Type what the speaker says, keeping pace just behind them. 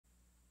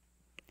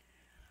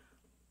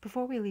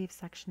Before we leave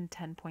section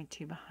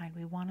 10.2 behind,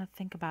 we want to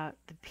think about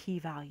the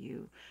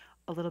p-value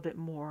a little bit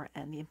more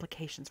and the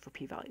implications for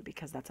p-value,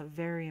 because that's a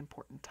very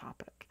important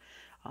topic.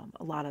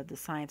 A lot of the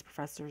science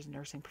professors,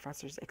 nursing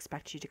professors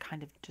expect you to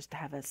kind of just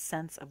have a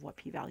sense of what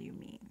p-value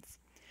means.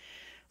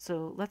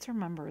 So let's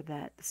remember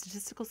that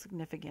statistical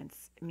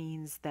significance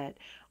means that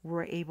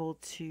we're able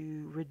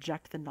to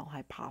reject the null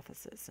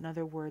hypothesis. In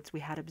other words, we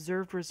had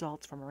observed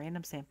results from a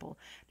random sample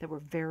that were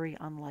very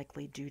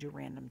unlikely due to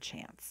random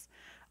chance,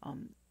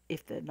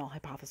 if the null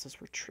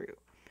hypothesis were true.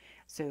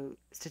 So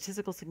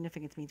statistical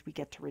significance means we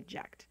get to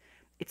reject.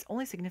 It's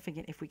only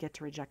significant if we get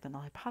to reject the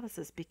null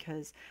hypothesis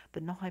because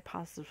the null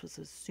hypothesis was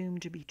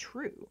assumed to be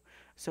true.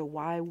 So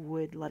why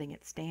would letting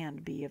it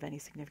stand be of any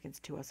significance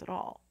to us at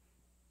all?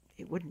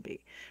 It wouldn't be,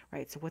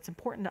 right? So what's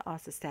important to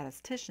us as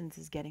statisticians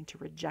is getting to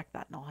reject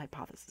that null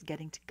hypothesis,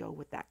 getting to go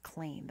with that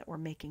claim that we're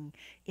making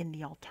in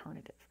the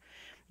alternative.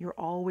 You're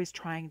always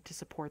trying to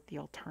support the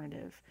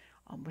alternative,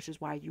 which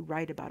is why you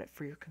write about it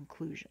for your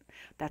conclusion.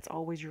 That's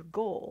always your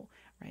goal,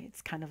 right?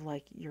 It's kind of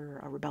like you're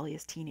a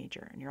rebellious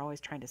teenager and you're always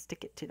trying to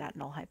stick it to that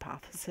null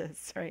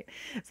hypothesis, right?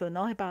 So the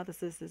null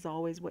hypothesis is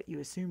always what you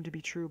assume to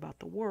be true about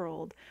the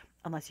world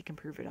unless you can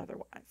prove it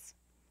otherwise.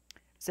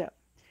 So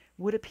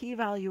would a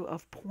p-value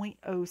of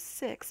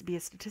 0.06 be a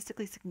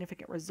statistically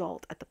significant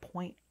result at the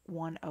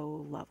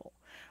 0.10 level?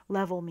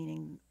 Level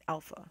meaning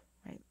alpha,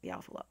 right? The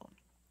alpha level.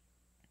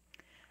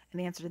 And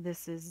the answer to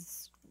this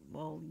is,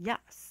 well,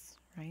 yes,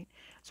 right?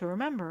 So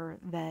remember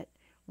that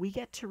we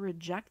get to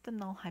reject the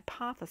null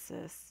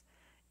hypothesis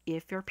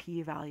if your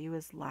p-value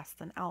is less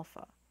than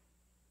alpha,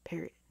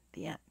 period,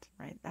 the end,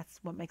 right? That's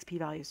what makes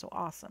p-value so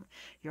awesome.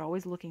 You're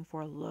always looking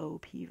for a low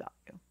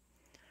p-value.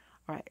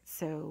 All right,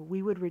 so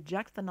we would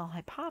reject the null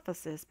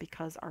hypothesis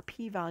because our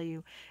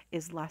p-value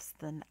is less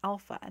than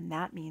alpha, and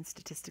that means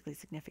statistically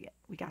significant.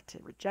 We got to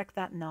reject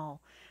that null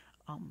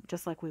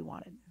just like we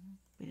wanted.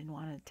 We didn't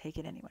want to take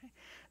it anyway.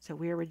 So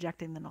we are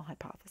rejecting the null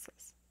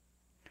hypothesis.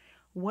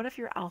 What if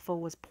your alpha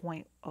was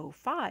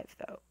 0.05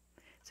 though?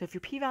 So if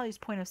your p-value is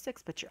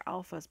 0.06 but your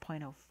alpha is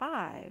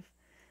 0.05,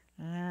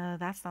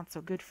 that's not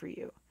so good for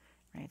you,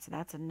 right? So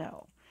that's a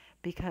no,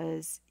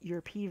 because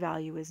your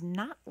p-value is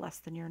not less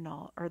than your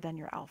null or than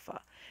your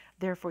alpha.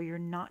 Therefore, you're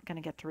not going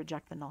to get to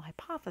reject the null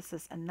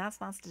hypothesis, and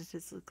that's not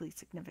statistically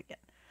significant.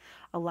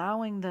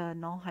 Allowing the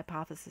null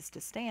hypothesis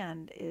to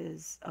stand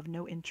is of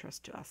no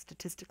interest to us,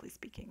 statistically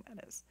speaking,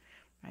 that is,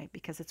 right?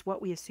 Because it's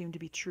what we assume to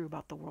be true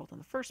about the world in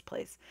the first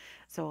place.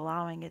 So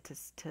allowing it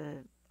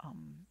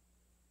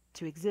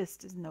to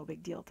exist is no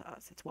big deal to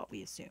us. It's what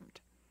we assumed.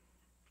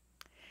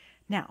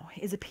 Now,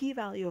 is a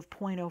p-value of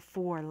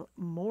 0.04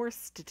 more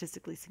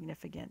statistically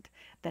significant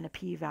than a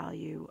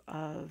p-value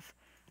of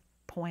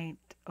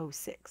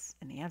 0.06?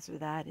 And the answer to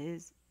that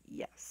is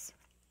yes.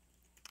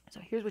 So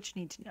here's what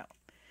you need to know.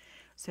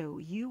 So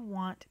you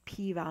want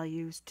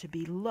p-values to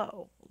be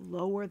low,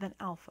 lower than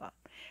alpha.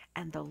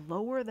 And the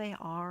lower they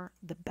are,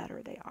 the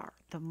better they are.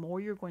 The more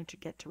you're going to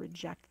get to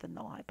reject the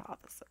null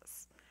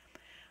hypothesis.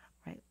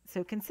 Right?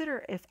 So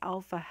consider if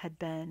alpha had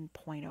been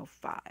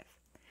 0.05.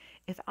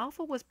 If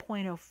alpha was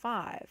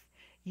 0.05,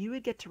 you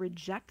would get to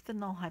reject the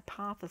null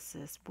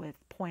hypothesis with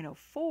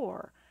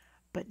 0.04,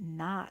 but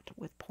not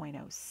with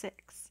 0.06.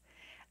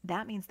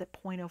 That means that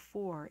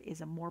 0.04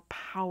 is a more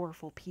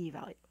powerful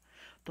p-value.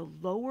 The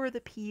lower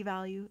the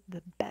p-value,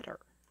 the better.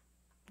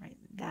 Right?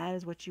 That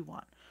is what you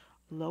want.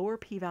 Lower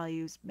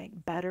p-values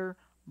make better,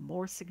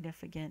 more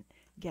significant,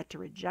 get to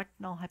reject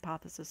null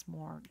hypothesis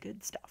more,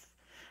 good stuff.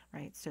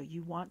 Right? So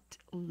you want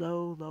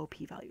low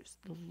p-values.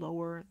 The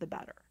lower, the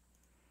better.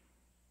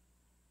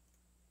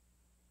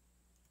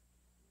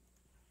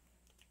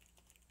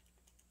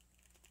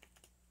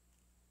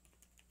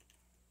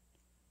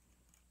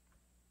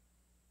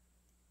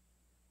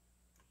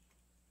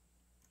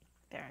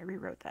 There, I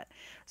rewrote that.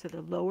 So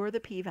the lower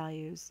the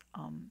p-values,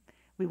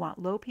 we want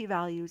low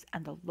p-values,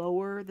 and the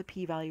lower the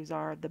p-values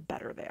are, the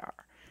better they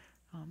are.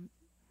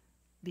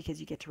 Because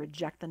you get to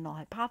reject the null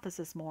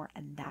hypothesis more,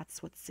 and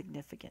that's what's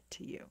significant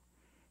to you.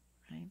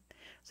 Right?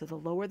 So the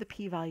lower the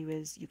p-value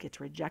is, you get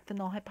to reject the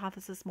null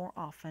hypothesis more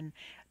often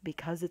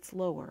because it's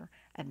lower,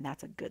 and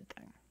that's a good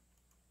thing.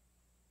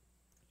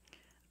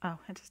 Oh,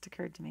 it just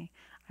occurred to me.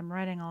 I'm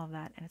writing all of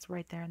that, and it's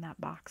right there in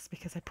that box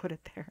because I put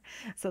it there.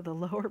 So the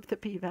lower the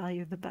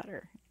p-value, the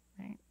better,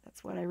 right?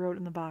 That's what I wrote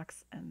in the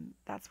box, and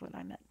that's what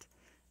I meant,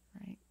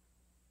 right?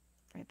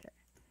 Right there.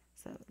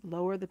 So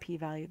lower the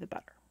p-value, the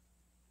better.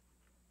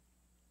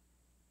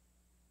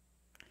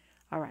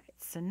 All right,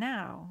 so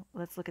now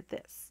let's look at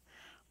this.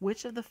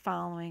 Which of the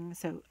following,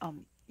 so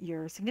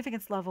your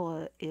significance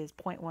level is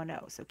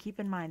 0.10. So keep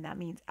in mind that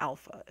means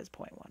alpha is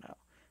 0.10,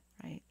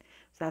 right?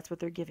 So that's what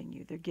they're giving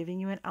you. They're giving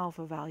you an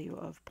alpha value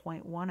of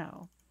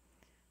 0.10.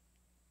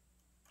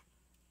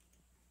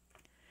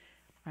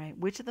 Right?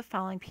 Which of the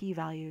following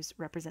p-values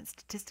represent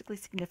statistically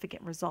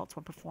significant results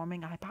when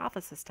performing a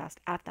hypothesis test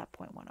at that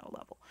 0.10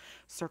 level?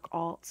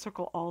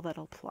 Circle all that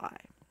apply.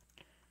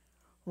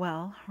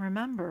 Well,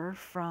 remember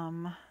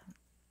from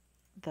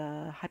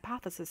the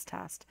hypothesis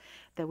test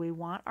that we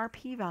want our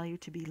p-value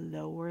to be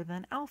lower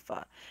than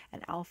alpha,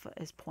 and alpha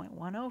is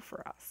 0.10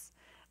 for us.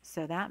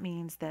 So that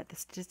means that the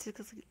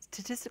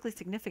statistically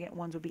significant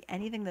ones would be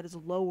anything that is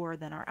lower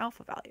than our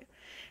alpha value.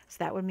 So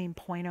that would mean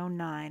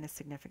 0.09 is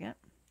significant.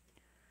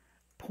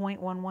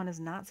 0.11 is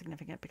not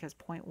significant because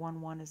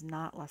 0.11 is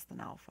not less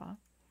than alpha.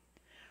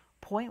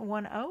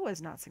 0.10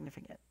 is not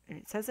significant.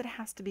 It says it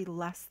has to be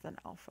less than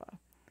alpha.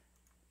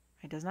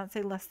 It does not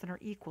say less than or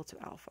equal to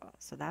alpha,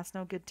 so that's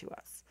no good to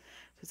us.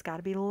 So it's got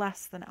to be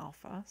less than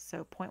alpha,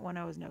 so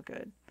 0.10 is no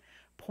good.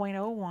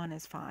 0.01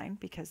 is fine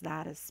because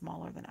that is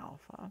smaller than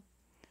alpha.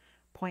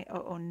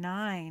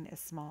 0.009 is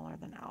smaller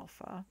than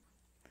alpha.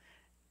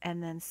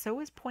 And then so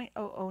is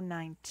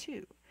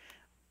 0.0092,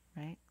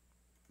 right?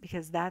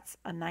 Because that's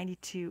a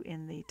 92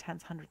 in the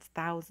tens, hundreds,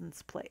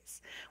 thousands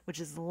place, which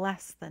is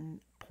less than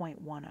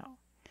 0.10.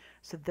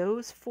 So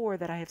those four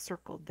that I have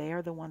circled, they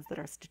are the ones that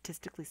are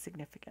statistically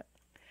significant,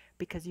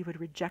 because you would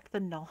reject the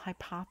null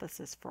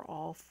hypothesis for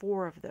all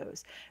four of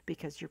those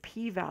because your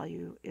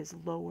p-value is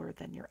lower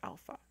than your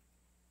alpha.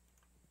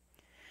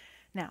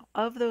 Now,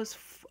 of those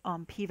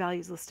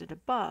p-values listed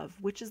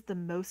above, which is the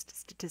most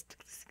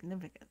statistically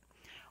significant?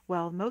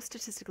 Well, most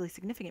statistically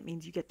significant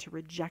means you get to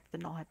reject the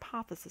null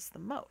hypothesis the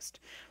most.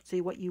 So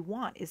what you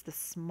want is the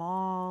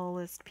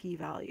smallest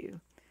p-value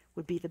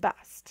would be the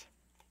best.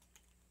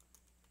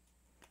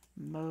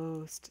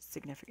 Most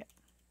significant.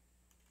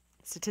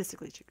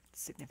 Statistically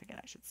significant,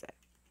 I should say.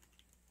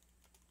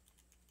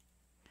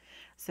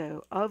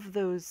 So of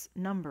those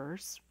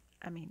numbers,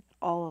 I mean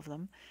all of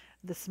them,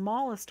 the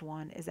smallest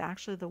one is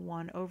actually the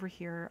one over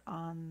here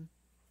on,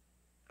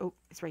 oh,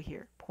 it's right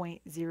here,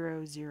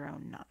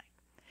 0.009.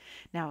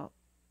 Now,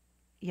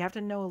 you have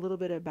to know a little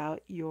bit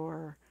about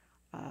your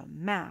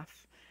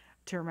math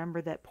to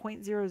remember that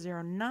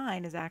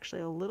 0.009 is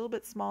actually a little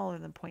bit smaller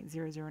than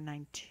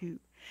 0.0092.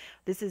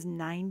 This is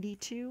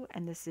 92,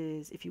 and this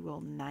is, if you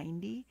will,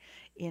 90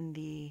 in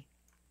the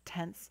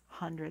tenths,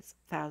 hundreds,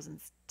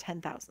 thousands,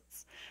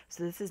 10,000s.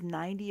 So this is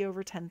 90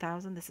 over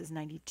 10,000. This is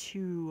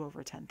 92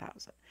 over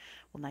 10,000.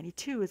 Well,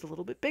 92 is a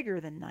little bit bigger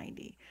than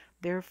 90.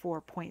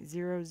 Therefore,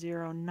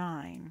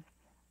 0.009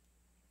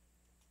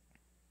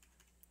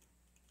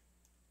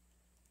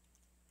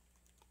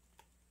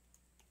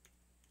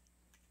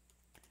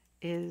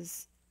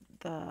 is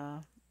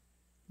the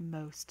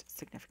most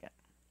significant.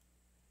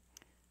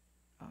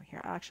 Oh,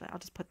 here, actually, I'll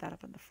just put that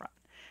up in the front.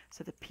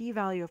 So the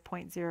p-value of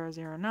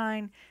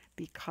 0.009,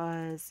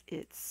 because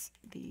it's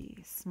the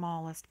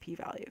smallest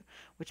p-value,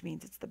 which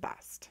means it's the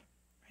best.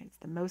 Right? It's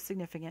the most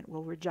significant.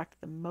 We'll reject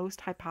the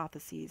most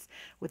hypotheses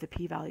with a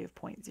p-value of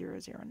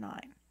 0.009.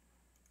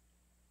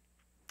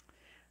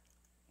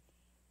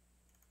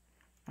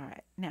 All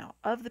right, now,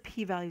 of the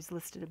p-values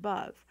listed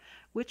above,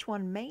 which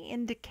one may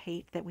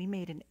indicate that we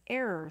made an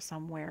error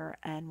somewhere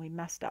and we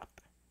messed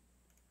up?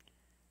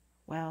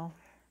 Well,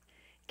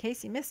 in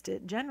case you missed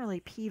it, generally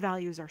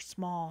p-values are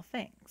small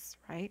things,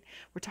 right?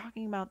 We're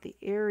talking about the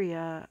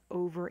area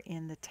over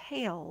in the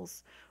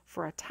tails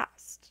for a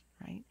test,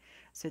 right?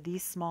 So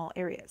these small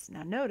areas.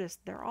 Now notice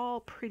they're all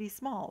pretty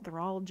small. They're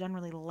all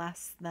generally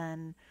less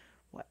than,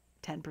 what,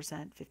 10%,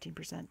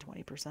 15%,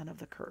 20% of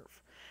the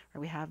curve.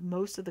 Right? We have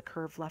most of the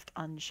curve left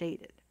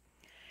unshaded.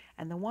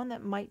 And the one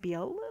that might be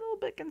a little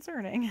bit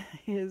concerning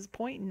is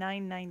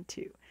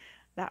 0.992.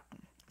 That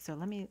one. So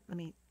let me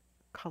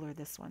color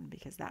this one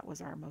because that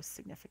was our most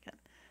significant.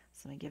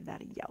 So let me give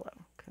that a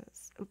yellow,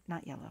 because, oh,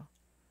 not yellow.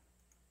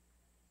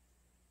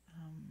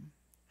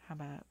 How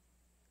about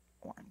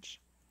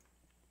orange?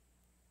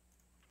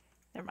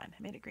 Never mind,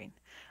 I made it green.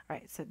 All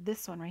right, so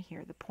this one right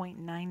here, the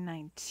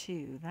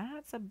 0.992,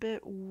 that's a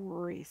bit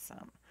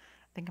worrisome.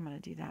 I think I'm going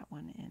to do that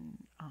one in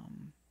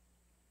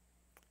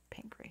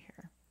pink right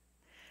here.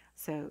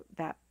 So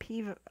that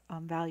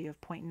p-value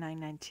of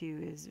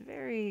 0.992 is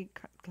very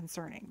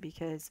concerning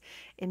because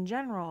in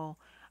general,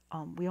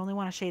 we only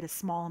want to shade a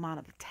small amount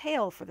of the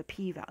tail for the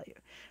p-value.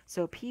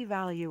 So a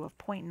p-value of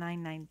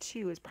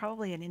 0.992 is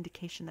probably an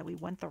indication that we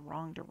went the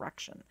wrong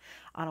direction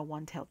on a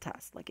one-tailed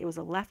test. Like it was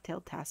a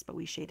left-tailed test, but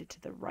we shaded to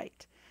the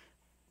right.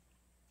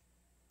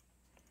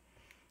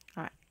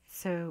 All right.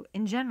 So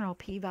in general,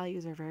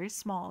 p-values are very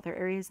small. They're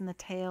areas in the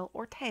tail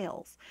or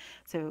tails.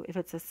 So if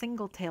it's a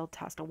single-tailed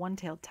test, a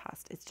one-tailed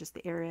test, it's just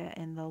the area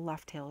in the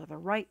left tail or the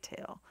right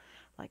tail,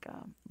 like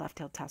a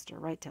left-tailed test or a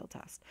right-tailed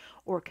test.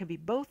 Or it could be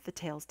both the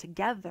tails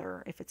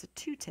together if it's a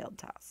two-tailed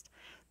test.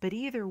 But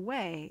either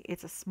way,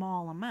 it's a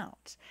small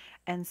amount.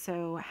 And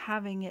so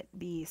having it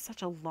be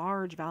such a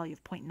large value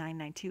of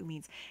 0.992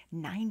 means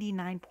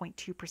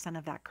 99.2%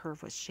 of that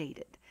curve was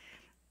shaded.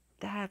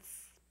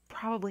 That's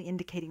probably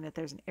indicating that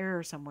there's an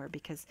error somewhere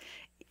because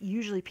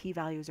usually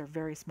p-values are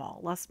very small,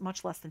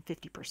 much less than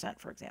 50%,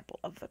 for example,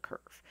 of the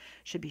curve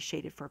should be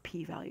shaded for a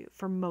p-value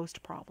for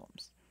most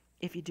problems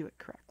if you do it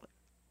correctly.